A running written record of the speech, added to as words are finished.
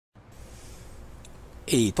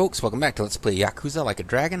Hey folks, welcome back to Let's Play Yakuza Like a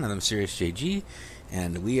Dragon. I'm Serious JG,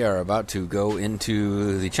 and we are about to go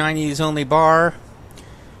into the Chinese-only bar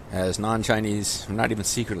as non-Chinese, not even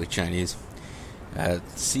secretly Chinese,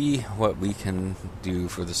 see what we can do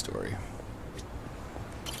for the story.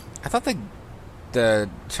 I thought the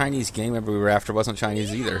Chinese gang member we were after wasn't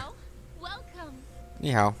Chinese either. Welcome.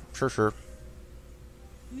 Ni hao, sure.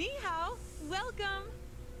 Ni hao, welcome.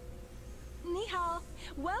 Ni hao,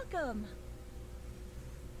 welcome.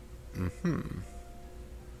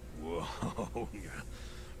 Whoa,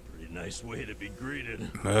 pretty nice way to be greeted.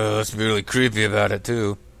 It's really creepy about it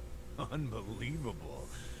too. Unbelievable.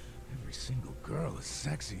 Every single girl is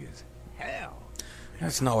sexy as hell.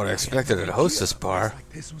 That's not what I expected at a hostess bar. Like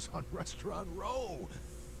this was on Restaurant Row.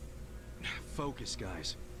 Focus,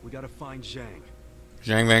 guys. We gotta find Zhang.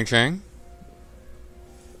 Zhang Bang Chang?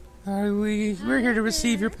 We're here to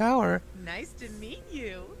receive your power. Nice to meet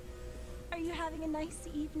you. Are you having a nice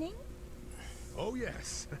evening? Oh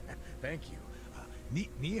yes, thank you.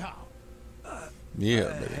 Ni hao.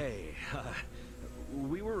 Yeah, baby. Hey,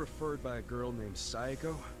 we were referred by a girl named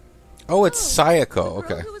Sayako. Oh, it's Sayako. The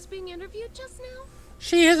girl Okay. who was being interviewed just now?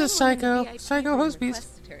 She is a Someone in the psycho. VIP Psycho room host beast.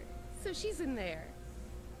 requested her, so she's in there.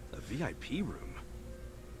 A VIP room?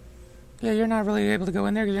 Yeah, you're not really able to go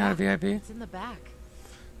in there because you're not a VIP. It's in the back.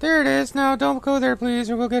 There it is. No, don't go there, please,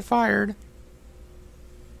 or we'll get fired.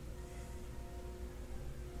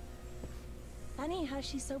 Funny how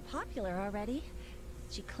she's so popular already.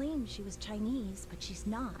 She claimed she was Chinese, but she's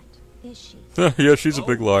not, is she? Yeah, she's a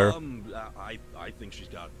big liar. I think she's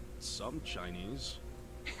got some Chinese.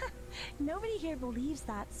 Nobody here believes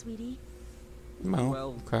that, sweetie.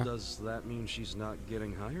 Well, okay. does that mean she's not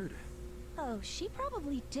getting hired? Oh, she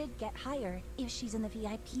probably did get hired if she's in the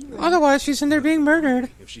VIP room. Otherwise, she's in there being murdered.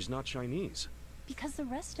 If she's not Chinese? Because the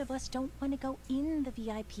rest of us don't want to go in the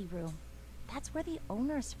VIP room. That's where the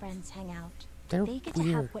owner's friends hang out. They're They get to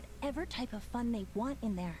weird. have whatever type of fun they want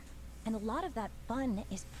in there. And a lot of that fun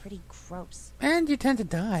is pretty gross. And you tend to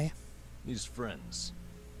die. These friends,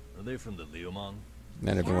 are they from the Liumang?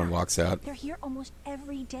 Then everyone Yeah. walks out. They're here almost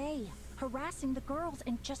every day, harassing the girls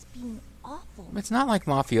and just being awful. It's not like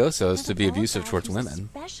mafiosos There's to a be bald abusive guy towards who's women.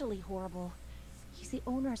 Especially horrible. He's the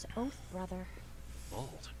owner's oath brother.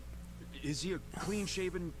 Bald. Is he a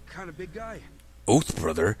clean-shaven kind of big guy? Oath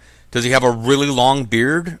brother? Does he have a really long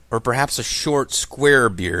beard? Or perhaps a short, square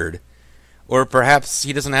beard? Or perhaps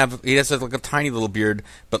he doesn't have... He has like a tiny little beard,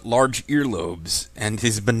 but large earlobes, and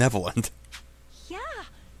he's benevolent. Yeah,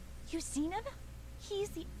 you seen him? He's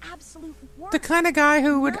the absolute worst. The kind of guy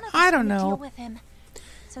who would, None of us I don't wanna deal know, with him.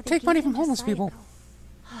 So they take gave money him from to homeless people.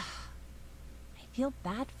 Sayako. I feel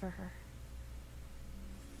bad for her.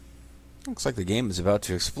 Looks like the game is about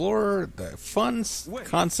to explore the fun Wait,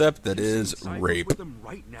 concept that you is seen Sayako rape. with him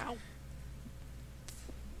right now?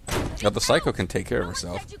 Now, the psycho can take care of No one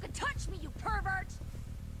herself. said you could touch me, you pervert!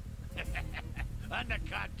 On the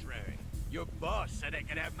contrary, your boss said I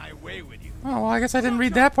could have my way with you. Oh, well, I guess I didn't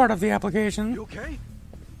read that part of the application. You okay?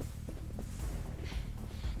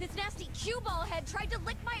 This nasty cue ball head tried to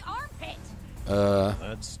lick my armpit.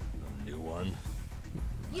 That's a new one.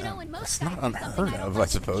 You know, in most It's not facts, it's unheard something I don't of, I like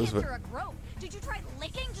to suppose, kiss but- or a grope. Did you try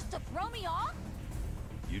licking just to throw me off?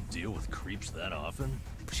 You deal with creeps that often?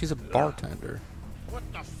 She's a bartender. What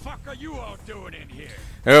the fuck are you all doing in here?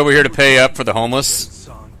 Oh, we're here to pay up for the homeless.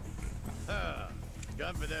 Son,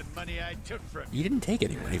 Gone for that money I took from you. You didn't take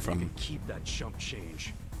any money from him. keep that chump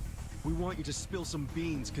change. We want you to spill some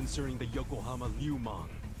beans concerning the Yokohama Liumang.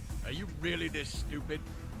 Are you really this stupid?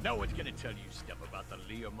 No one's gonna tell you stuff about the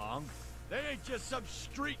Liumang. They ain't just some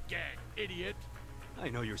street gang, idiot. I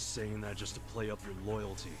know you're saying that just to play up your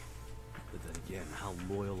loyalty. But then again, how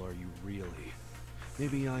loyal are you really?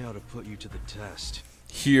 Maybe I ought to put you to the test.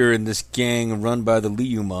 Here in this gang run by the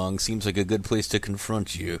Liumang seems like a good place to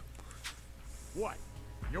confront you. What?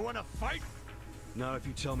 You wanna fight? Not if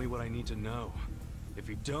you tell me what I need to know. If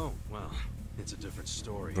you don't, well, it's a different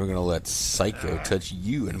story. We're gonna let Psycho touch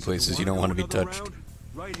you in places you don't want to be Wanna go touched. another round?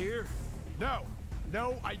 Right here?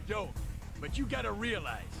 No, I don't. But you gotta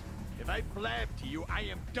realize, if I blab to you, I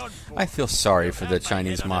am done for. I feel sorry You for have the my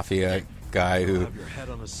Chinese head on a mafia stick. guy who Have your head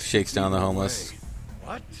on a stick shakes down the either homeless. way.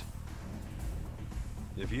 What?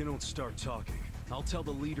 If you don't start talking, I'll tell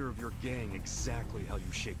the leader of your gang exactly how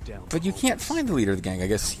you shake down. But the you can't homeless. find the leader of the gang. I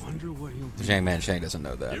guess Wonder what he'll do. Zhang Man Shang doesn't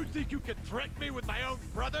know that. You think you can threaten me with my own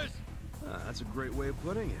brothers? That's a great way of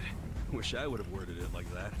putting it. Wish I would have worded it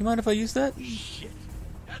like that. You mind if I use that? Shit.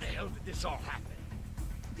 How the hell did this all happen?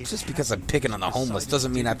 Just because I'm picking on the homeless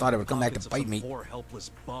doesn't mean I thought it would come back to Pockets of bite some me. Poor helpless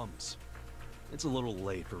bums. It's a little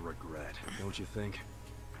late for regret, don't you think?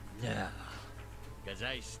 Yeah. Because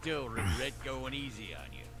I still regret going easy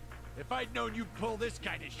on you. If I'd known you'd pull this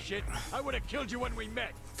kind of shit, I would have killed you when we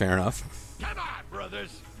met. Fair enough. Come on,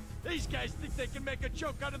 brothers. These guys think they can make a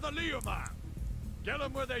joke out of the Liumang. Get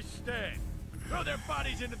them where they stand. Throw their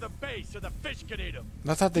bodies into the bay so the fish can eat them.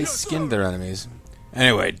 I thought they skinned their enemies.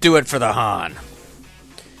 Anyway, do it for the Han.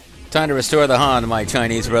 Time to restore the Han, my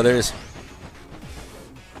Chinese brothers.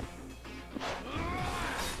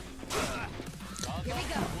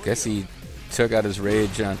 Guess he took out his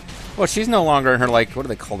rage on... Well, she's no longer in her, like, what do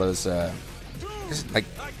they call those, like, there's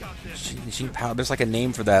like a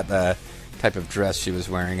name for that, type of dress she was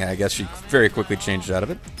wearing. I guess she very quickly changed out of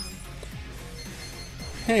it.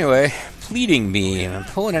 Anyway, pleading beam.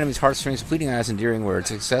 Pull an enemy's heartstrings, pleading eyes, endearing words.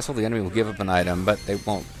 Successful, the enemy will give up an item, but they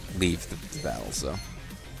won't leave the battle, so...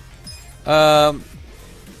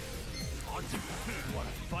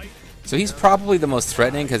 So he's probably the most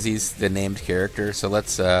threatening because he's the named character. So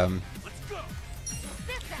let's put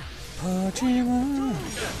you on.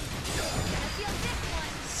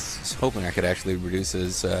 Just hoping I could actually reduce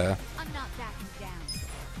his. I'm not backing down.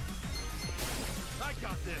 I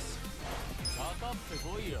got this.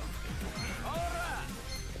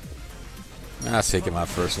 Let's take him out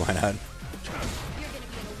first. Why not? You're gonna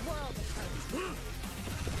be in a world of hurt.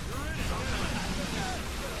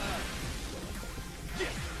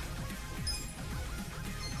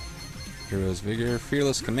 Hero's vigor,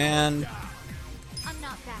 fearless command. I'm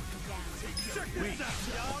not backing down.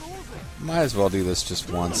 Might as well do this just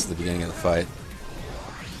once at the beginning of the fight.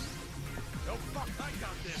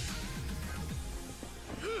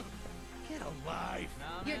 Get alive.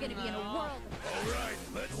 You're gonna be in a world of hurt. Alright,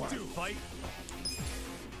 let's do fight.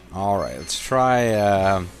 Alright, let's try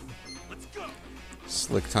Let's go.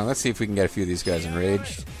 Slick Tongue. Let's see if we can get a few of these guys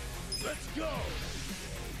enraged. Let's go.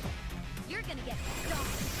 You're gonna get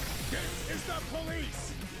stomped. It's the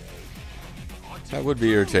police. That would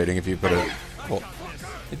be irritating if you put it. Well,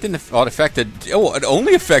 it didn't. Oh, it affected. Oh, it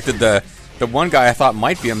only affected the one guy I thought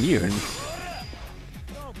might be immune. Okay,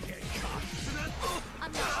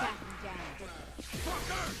 I'm not backing down.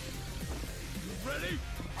 ready?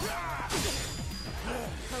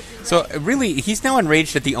 So really, he's now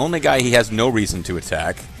enraged at the only guy he has no reason to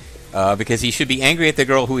attack, because he should be angry at the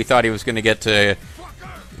girl who he thought he was going to get to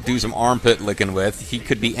do some armpit licking with. He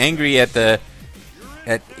could be angry at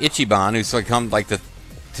Ichiban, who's become like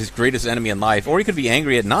his greatest enemy in life, or he could be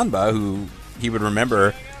angry at Nanba, who he would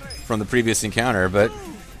remember from the previous encounter. But I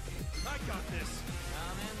got this.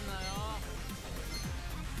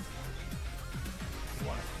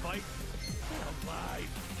 Wanna fight? Get alive.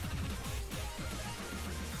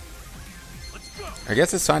 Let's go. I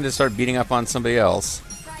guess it's time to start beating up on somebody else,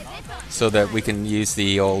 Try this on. so that we can use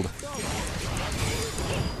the old.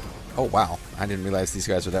 Oh wow! I didn't realize these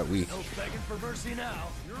guys were that weak. No begging for mercy now.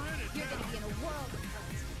 You're in it. You're gonna be in a world of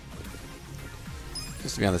hurt.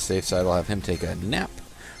 Just to be on the safe side, I'll have him take a nap.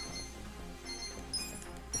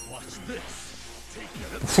 Watch this. Take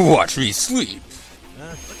it. Watch me sleep.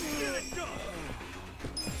 Let's get it done.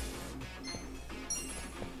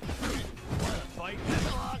 Wanna fight?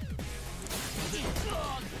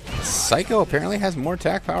 Psycho apparently has more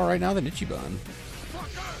attack power right now than Ichiban.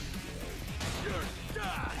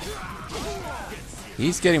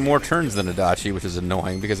 He's getting more turns than Adachi, which is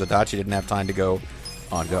annoying because Adachi didn't have time to go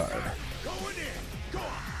on guard. Going in. Go on.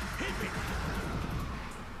 Hit me.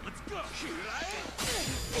 Let's go.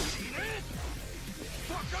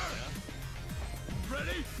 Fucker.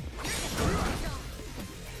 Ready?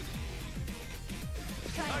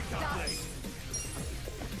 Try I and got stop. this.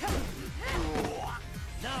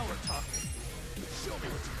 Now we're talking. Show me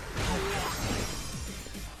what you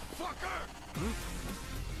got. Fucker.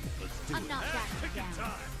 Let's do I'm it. not backing Taking down.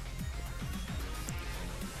 time.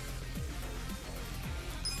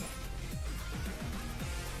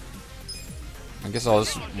 I guess I'll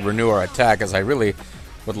just renew our attack, as I really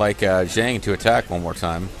would like Zhang to attack one more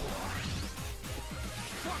time.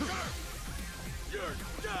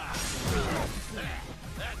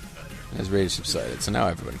 His rage subsided, so now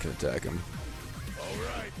everyone can attack him.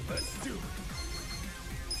 Alright, let's do it.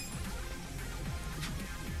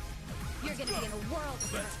 You're gonna be in a world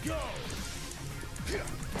of Let's hurt. go.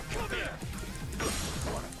 Come here.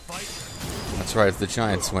 Wanna fight? That's right, it's the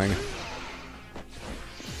giant swing.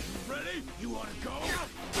 Ready? You wanna go?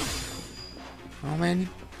 Oh man, you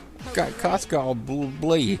got Casca all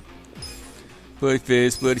bloody. Bloody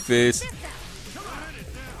face, bloody face. Come on it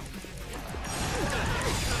now.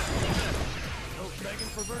 No begging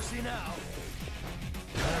for mercy now.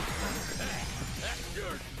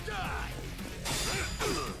 You're die.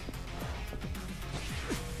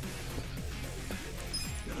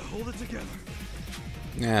 Gotta hold it together.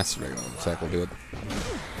 Yeah, that's a regular attack will do it.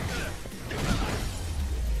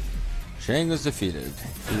 Shang was defeated.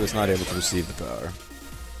 He was not able to receive the power.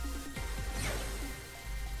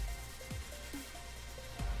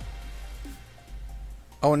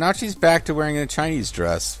 Oh, now she's back to wearing a Chinese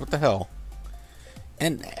dress. What the hell?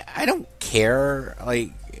 And I don't care,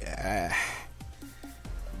 like,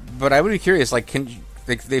 but I would be curious, like,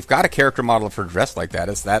 they've got a character model for dressed like that.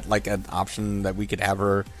 Is that, like, an option that we could have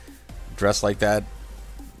her dress like that?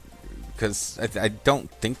 Because I don't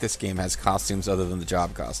think this game has costumes other than the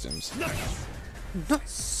job costumes.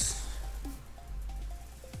 Nice.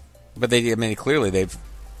 But I mean, clearly they've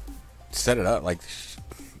set it up, like,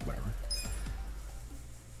 whatever.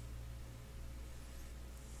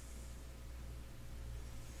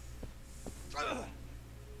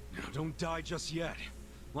 Now, don't die just yet.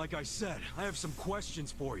 Like I said, I have some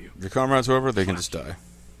questions for you. Your comrades, however, they can just die.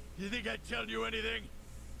 You think I'd tell you anything?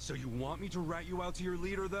 So you want me to rat you out to your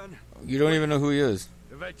leader, then? You don't even know who he is.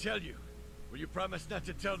 If I tell you, will you promise not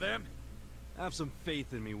to tell them? Have some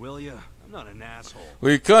faith in me, will ya? I'm not an asshole.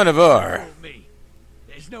 We kind of are. Fool me.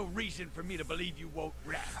 There's no reason for me to believe you won't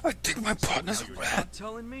rat. I think my partner's a You're rat. not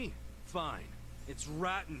telling me? Fine. It's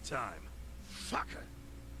ratting time. Fucker.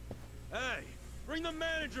 Hey, bring the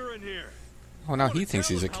manager in here. Oh, now he thinks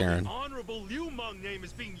he's a Tell him Karen. how the honorable Liu Meng name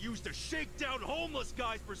is being used to shake down homeless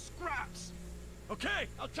guys for scraps. Okay,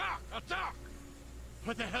 I'll talk.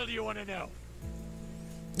 What the hell do you want to know?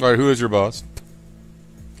 Alright, who is your boss?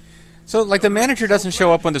 So, like, the manager doesn't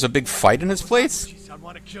show up when there's a big fight in his place? Jeez, I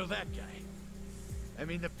want to kill that guy. I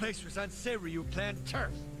mean, the place was on Seiryu planned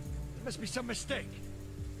turf. There must be some mistake.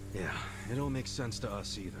 Yeah, it don't make sense to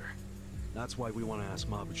us either. That's why we want to ask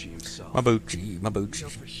Mabuchi himself. Mabuchi. You know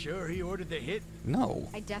for sure he ordered the hit? No.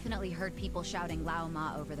 I definitely heard people shouting Lao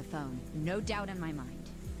Ma over the phone. No doubt in my mind.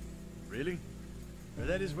 Really? Or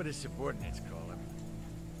that is what his subordinates call him.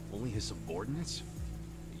 Only his subordinates?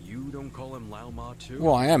 You don't call him Lao Ma too?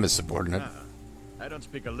 Well, I am his subordinate. Nah, I don't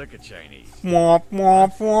speak a lick of Chinese. Womp,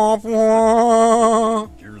 womp, womp,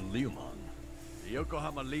 womp. You're Liu Meng. The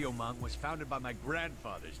Yokohama Liu Meng was founded by my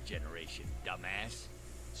grandfather's generation, dumbass.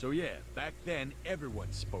 So yeah, back then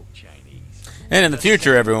everyone spoke Chinese. And in the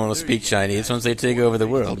future, everyone will speak Chinese once they take over the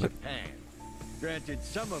world. Japan. Granted,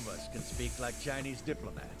 some of us can speak like Chinese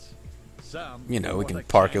diplomats. Some, You know, we more can like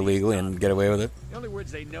park Chinese illegally and get away with it. The only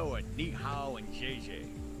words they know are ni hao and jie.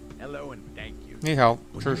 Hello and thank you. Ni hao.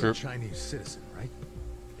 Well, Sure, you're sure. a Chinese citizen, right?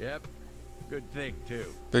 Yep. Good thing, too.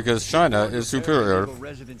 Because China is superior. Legal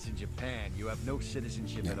residence in Japan, you have no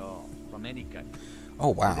citizenship at all, from any country. Oh,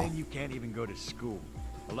 wow. Then you can't even go to school.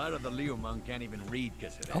 A lot of the Liu Meng can't even read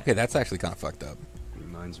because of that. Okay, that's actually kind of fucked up.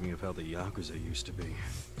 Reminds me of how the Yakuza used to be.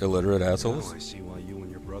 Illiterate Now assholes. I see why you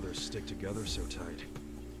and your brothers stick together so tight.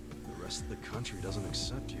 The rest of the country doesn't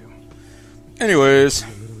accept you. Anyways. You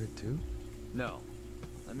illiterate too? No.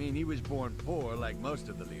 I mean, he was born poor like most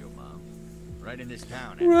of the Liu Meng. Right in this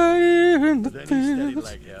town. Right in the Then he studied fields.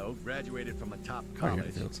 like hell, graduated from a top Right in the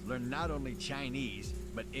college, fields. learned not only Chinese,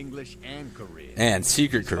 but English and Korean. And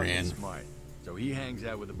secret He's fucking Korean. smart. So he hangs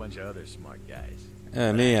out with a bunch of other smart guys.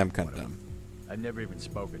 Me, I'm kind of dumb. I've never even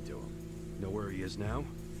spoken to him. Know where he is now?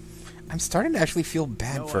 I'm starting to actually feel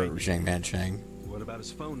bad No for idea. Zhang Manchang. What about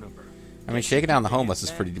his phone number? I mean, shaking down the homeless is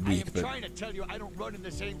Man, pretty I am weak, but trying to tell you I don't run in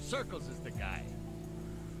the same circles as the guy.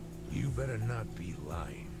 You better not be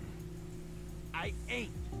lying. I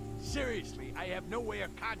ain't. Seriously, I have no way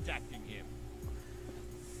of contacting him.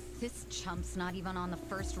 This chump's not even on the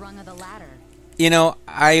first rung of the ladder. you know,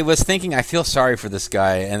 I was thinking I feel sorry for this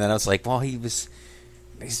guy, and then I was like, well, he's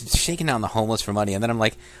shaking down the homeless for money, and then I'm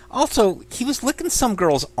like, also, he was licking some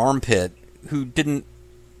girl's armpit who didn't,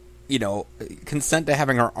 you know, consent to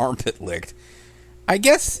having her armpit licked. I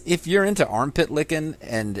guess if you're into armpit licking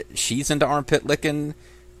and she's into armpit licking,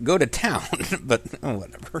 go to town, but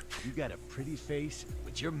whatever. You got a pretty face,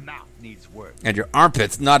 but your mouth needs work. And your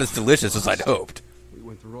armpit's not as delicious as I'd hoped. We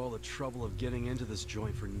went through all the trouble of getting into this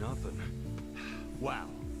joint for nothing. Wow.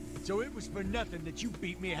 So it was for nothing that you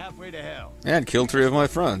beat me halfway to hell. And killed 3 of my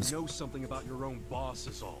friends. Know something about your own boss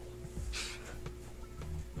is all.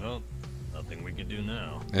 Well, nothing we can do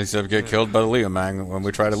now. Except get killed by the Leo Man when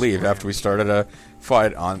we try to leave after we started a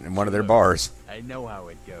fight in one of their bars. I know how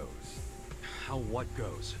it goes. How what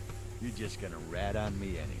goes? You're just gonna rat on me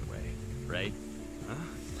anyway, right? Huh?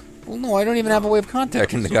 Well, no, I don't even have a way of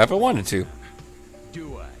contacting the guy if I wanted to.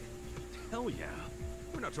 Do I? Hell yeah.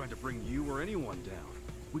 We're not trying to bring you or anyone down.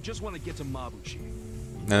 We just want to get to Mabuchi.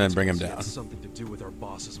 And then bring him It's down. got something to do with our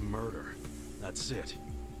boss's murder. That's it.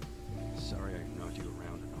 Sorry I knocked you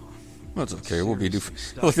around and all. That's okay, we'll be new. Seriously,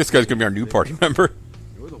 stuff Look, this guy's gonna be our new party member.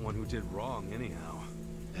 You're the one who did wrong anyhow.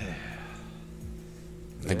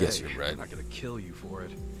 I guess you're right. I'm not gonna kill you for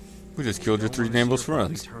it. We just killed your Don't 3 wanna nameless see your body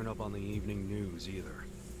friends. turn up on the evening news either.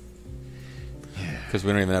 Because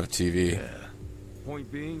we don't even have a TV.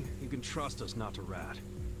 Point being, you can trust us not to rat.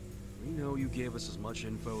 We know you gave us as much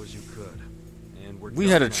info as you could, and We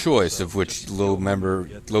had a choice of which low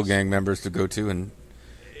gang members to go to, and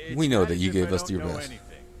we know that you gave us your best.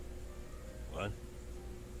 What?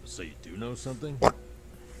 So you do know something?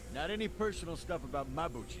 Not any personal stuff about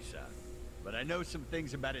Mabuchi-san, but I know some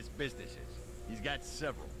things about his businesses. He's got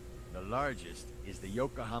several. The largest is the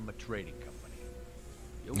Yokohama Trading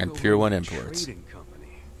Company. And Pier 1 Imports. Trading Company.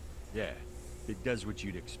 Yeah, it does what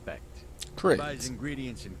you'd expect. Great. Buys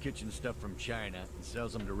ingredients and kitchen stuff from China and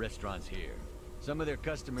sells them to restaurants here. Some of their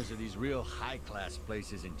customers are these real high-class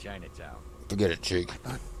places in Chinatown. Forget it, Cheek.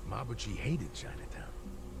 Mabuchi hated Chinatown.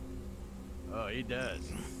 Oh, he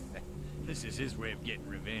does. This is his way of getting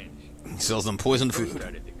revenge. He sells them poisoned First food.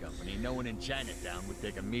 started the company, no one in Chinatown would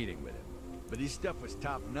take a meeting with him. But his stuff was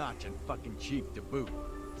top-notch and fucking cheap to boot,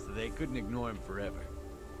 so they couldn't ignore him forever.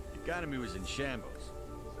 The economy was in shambles,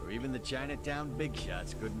 so even the Chinatown big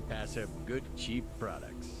shots couldn't pass up good, cheap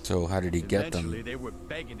products. So how did he get Eventually, them? they were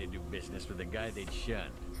begging to do business with a guy they'd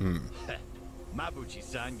shunned.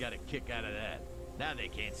 Mabuchi-san got a kick out of that. Now they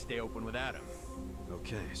can't stay open without him.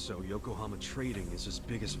 Okay, so Yokohama Trading is his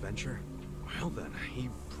biggest venture? Well then, he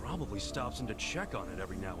probably stops in to check on it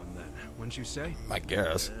every now and then, wouldn't you say? I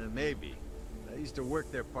guess. Maybe. I used to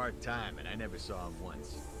work there part-time, and I never saw him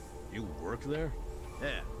once. You work there?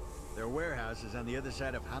 Yeah. Their warehouse is on the other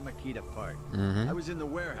side of Hamakita Park. I was in the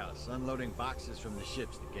warehouse unloading boxes from the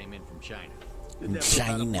ships that came in from China. Did that for about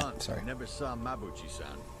a China, month. sorry. I never saw Mabuchi-san.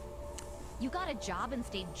 You got a job and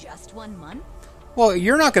stayed just 1 month? Well,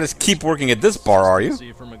 you're not going to keep working at this bar, are you? See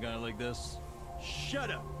it from a guy like this? Shut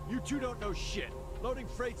up! You two don't know shit. Loading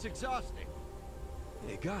freight's exhausting.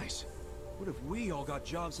 Hey guys, what if we all got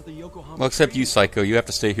jobs at the Yokohama Well, except you, Trading? Psycho. You have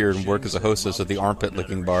to stay here and work as a hostess at the Armpit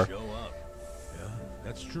licking bar. Show up. Yeah,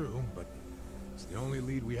 that's true, but it's the only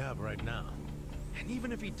lead we have right now. And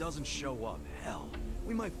even if he doesn't show up, hell,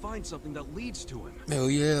 we might find something that leads to him. Oh,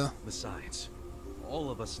 yeah. Besides, all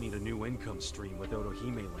of us need a new income stream with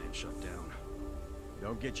Otohime Land shut down.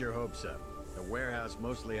 Don't get your hopes up. The warehouse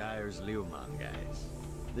mostly hires Liumang guys.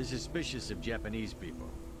 They're suspicious of Japanese people.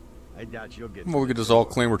 I doubt you'll get... Well, we could just all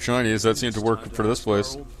claim we're Chinese. That seemed to work for this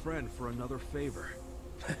place. Our old friend for another favor.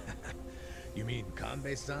 You mean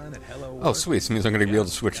Kanbei-san at Hello Oh, Work? sweet. This means I'm going to be able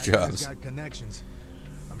to switch That guy's jobs. got connections.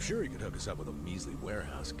 I'm sure he could hook us up with a measly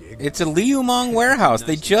warehouse gig. It's a Liumang warehouse.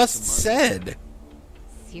 They just said.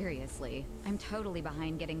 Seriously, I'm totally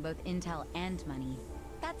behind getting both intel and money.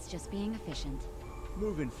 That's just being efficient.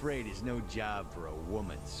 Moving freight is no job for a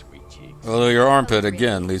woman, sweet cheeks. Although your armpit, Oh, really?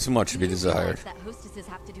 again, leaves much to be You desired. realize that hostesses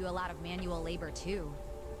have to do a lot of manual labor too.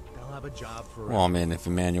 They'll have a job for... Well, I mean, if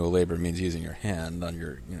manual labor means using your hand on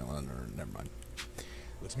your, never mind.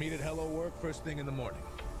 Let's meet at Hello Work first thing in the morning.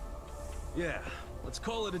 Yeah, let's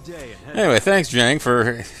call it a day. And head Anyway, thanks, Jang,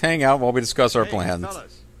 for hanging out while we discuss our Hey, plans.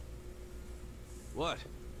 fellas. What?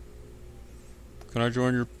 Can I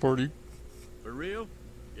join your party? For real?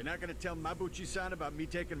 You're not gonna tell Mabuchi-san about me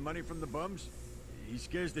taking money from the bums? He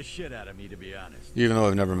scares the shit out of me, to be honest. Even though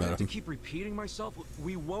I've never I met have to him. keep repeating myself.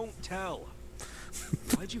 We won't tell.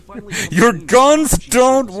 Why'd you finally come Your clean? guns She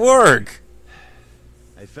don't said- work!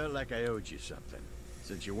 I felt like I owed you something,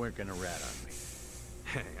 since you weren't gonna rat on me.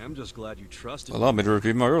 Hey, I'm just glad you trusted Allow me to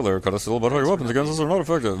repeat my earlier codicil about how your weapons against us are not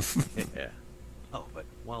effective. Yeah. Oh, but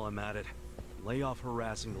while I'm at it, lay off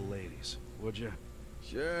harassing the ladies, would you?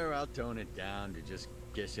 Sure, I'll tone it down to just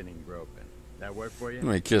kissing and groping. That work for you?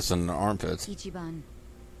 Let me kiss in the armpits. Ichiban,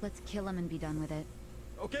 let's kill him and be done with it.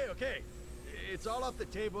 Okay. It's all off the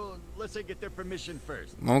table unless I get their permission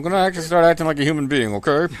first. I'm gonna actually start acting like a human being,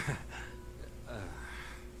 okay?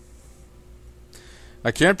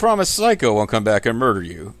 I can't promise Psycho won't come back and murder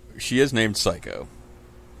you. She is named Psycho.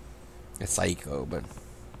 It's Psycho, but...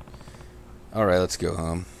 Alright, let's go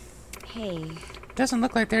home. Hey, Doesn't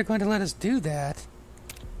look like they're going to let us do that.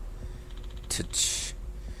 Tch.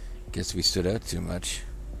 Guess we stood out too much.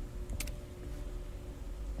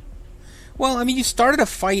 Well, I mean, you started a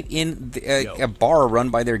fight in a bar run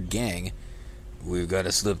by their gang. We've got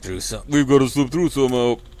to slip through some. We've got to slip through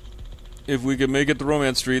somehow. If we can make it to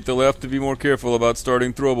Romance Street, they'll have to be more careful about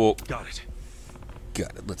starting trouble. Got it.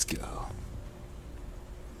 Got it. Let's go.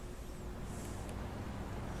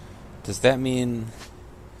 Does that mean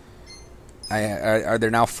are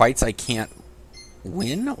there now fights I can't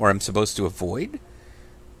win, or I'm supposed to avoid,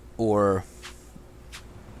 or?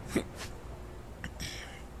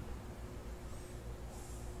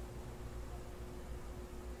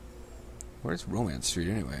 Where's Romance Street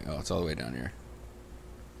anyway? Oh, it's all the way down here.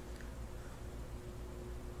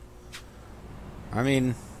 I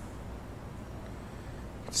mean,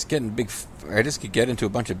 just getting big. I just could get into a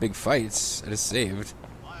bunch of big fights. I just saved.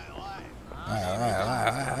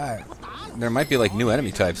 There might be like new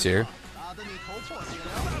enemy types here.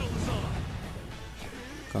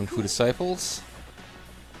 Kung Fu Disciples.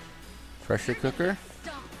 Pressure Cooker.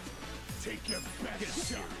 Take your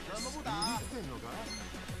best shot.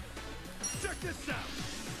 Check this out.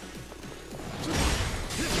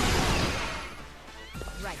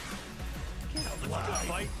 Right.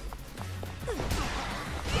 Fight.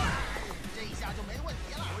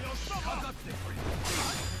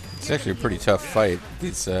 It's actually a pretty tough fight.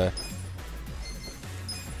 These Don't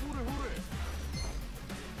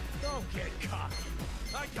get cocky.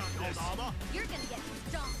 I got this. You're gonna get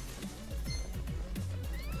stomped.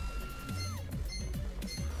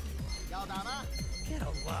 Get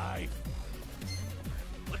alive.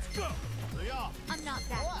 Let's go. I'm not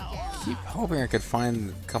backing down. keep hoping I could find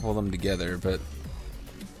a couple of them together, but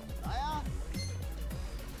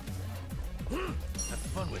Have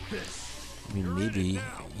fun with this. I mean, maybe,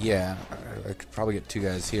 yeah, I could probably get two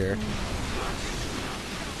guys here.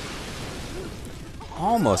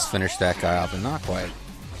 Almost finished that guy up, and not quite.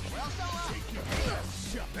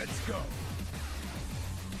 Let's go.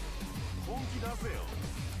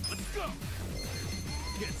 Let's go.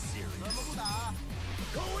 Get serious.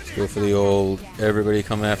 Let's go for the old everybody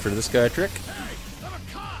come after this guy trick. I'm a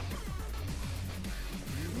cop.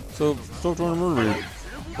 So, stop trying to murder me.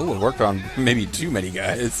 Oh, it worked on maybe too many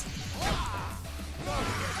guys.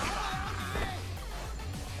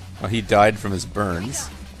 Oh, he died from his burns,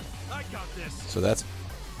 I got this. so that's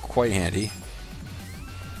quite handy.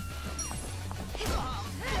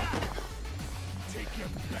 Take your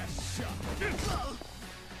best shot.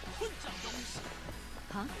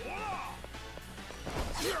 Huh?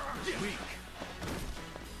 Weak.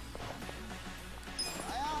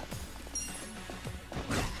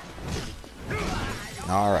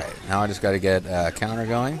 Alright, now I just gotta get a counter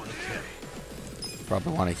going.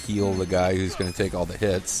 Probably want to heal the guy who's going to take all the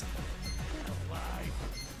hits.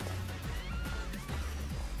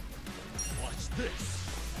 Watch this.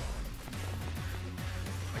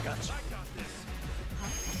 I got you. I got this.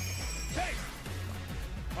 Hey!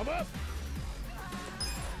 I'm up.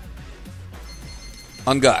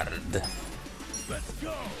 On guard. Let's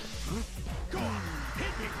go. Go on.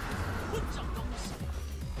 Hit me.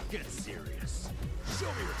 Get serious. Show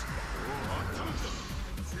me what you got.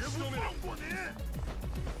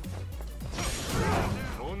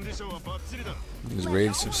 His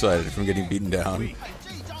rage subsided from getting beaten down.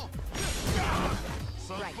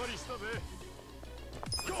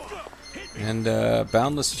 And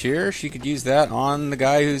Boundless Cheer, she could use that on the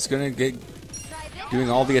guy who's going to get doing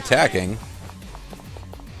all the attacking.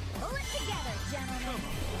 Pull it together, gentlemen.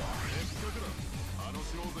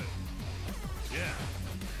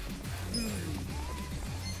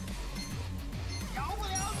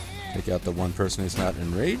 Take out the one person who's not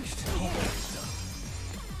enraged.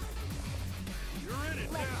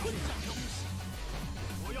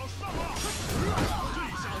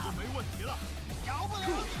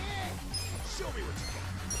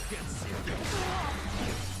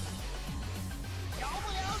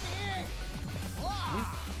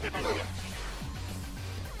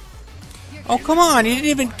 Oh, come on! He didn't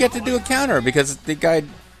even get to do a counter because the guy,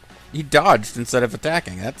 he dodged instead of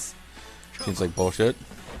attacking. That's seems like bullshit.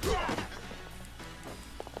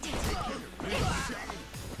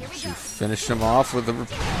 She finished him off with the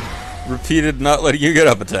repeated not letting you get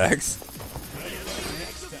up attacks.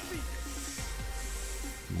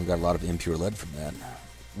 We got a lot of impure lead from that.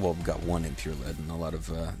 Well, we got one impure lead and a lot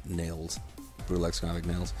of nails, brutal exotic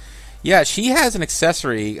nails. Yeah, she has an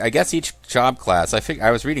accessory. I guess each job class. I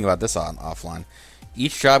was reading about this offline.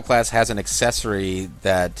 Each job class has an accessory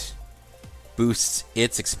that boosts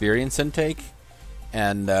its experience intake,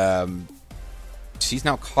 and she's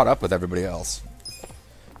now caught up with everybody else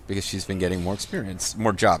because she's been getting more experience,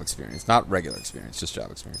 more job experience, not regular experience, just job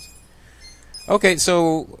experience. Okay,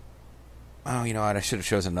 so oh, you know what? I should have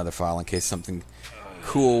chosen another file in case something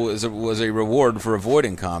cool was a reward for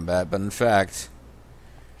avoiding combat, but in fact,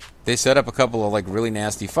 they set up a couple of like really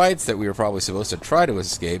nasty fights that we were probably supposed to try to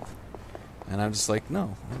escape, and I'm just like,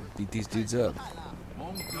 no, beat these dudes up.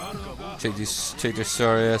 Take their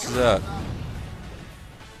sorry asses out.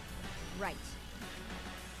 Right.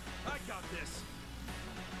 I got this.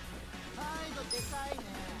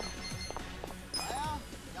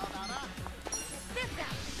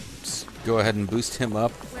 Just go ahead and boost him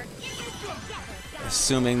up, We're in this together, guys.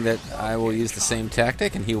 assuming that I will use the same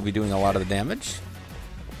tactic and he will be doing a lot of the damage.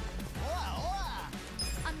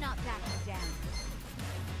 I'm not backing down.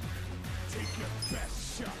 Take your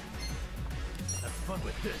best shot.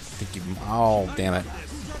 think you... Oh, damn it.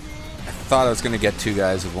 I thought I was going to get two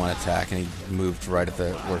guys with one attack, and he moved right at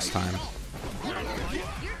the worst time. You're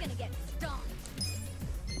gonna get stomped.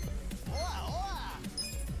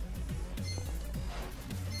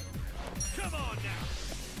 Come on now.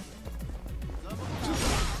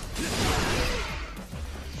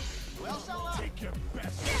 Take your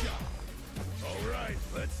best shot. All right,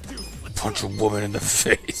 let's do it. Punch a woman in the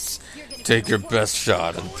face. Take your best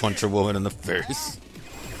shot and punch a woman in the face.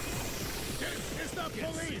 It's the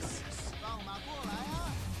police.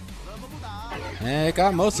 Eh,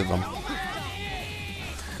 got most of them.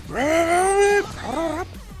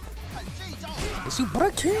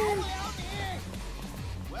 Super kill.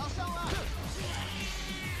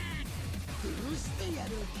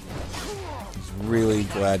 Really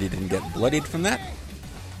glad he didn't get bloodied from that.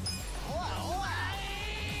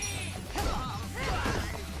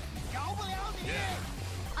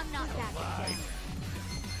 I'm not back again.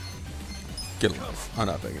 Get off. I'm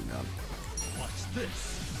not backing down.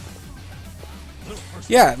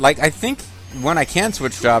 Yeah, like, I think when I can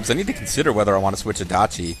switch jobs, I need to consider whether I want to switch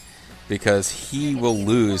Adachi, because he will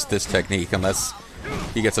lose this technique unless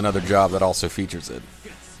he gets another job that also features it.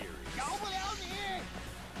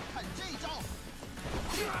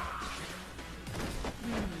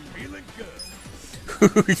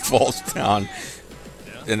 He falls down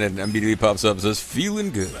and then immediately pops up and says, "Feeling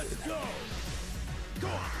good."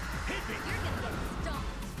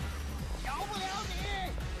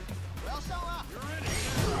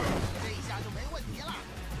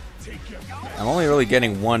 I'm only really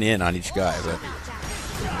getting one in on each guy, but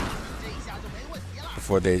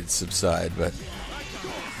before they subside, but